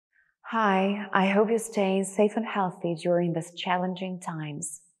Hi, I hope you're staying safe and healthy during these challenging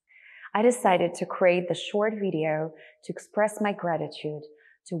times. I decided to create the short video to express my gratitude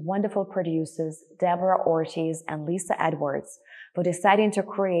to wonderful producers Deborah, Ortiz, and Lisa Edwards for deciding to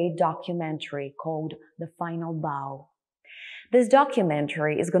create a documentary called The Final Bow. This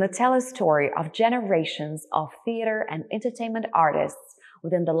documentary is going to tell a story of generations of theater and entertainment artists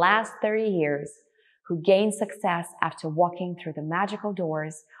within the last 30 years who gained success after walking through the magical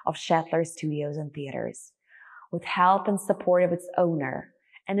doors of Shetler Studios and Theatres. With help and support of its owner,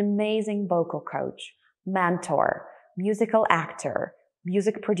 an amazing vocal coach, mentor, musical actor,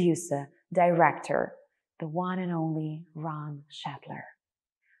 music producer, director, the one and only Ron Shetler.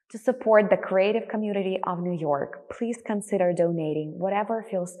 To support the creative community of New York, please consider donating whatever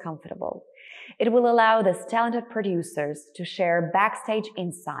feels comfortable. It will allow these talented producers to share backstage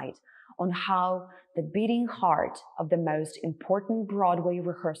insight on how the beating heart of the most important Broadway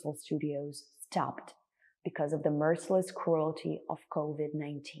rehearsal studios stopped because of the merciless cruelty of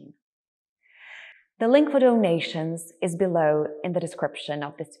COVID-19. The link for donations is below in the description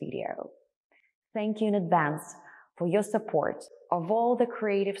of this video. Thank you in advance for your support of all the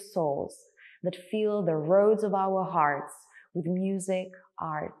creative souls that fill the roads of our hearts with music,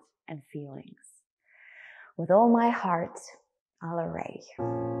 art, and feelings. With all my heart, Alla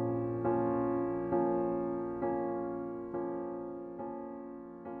Ray.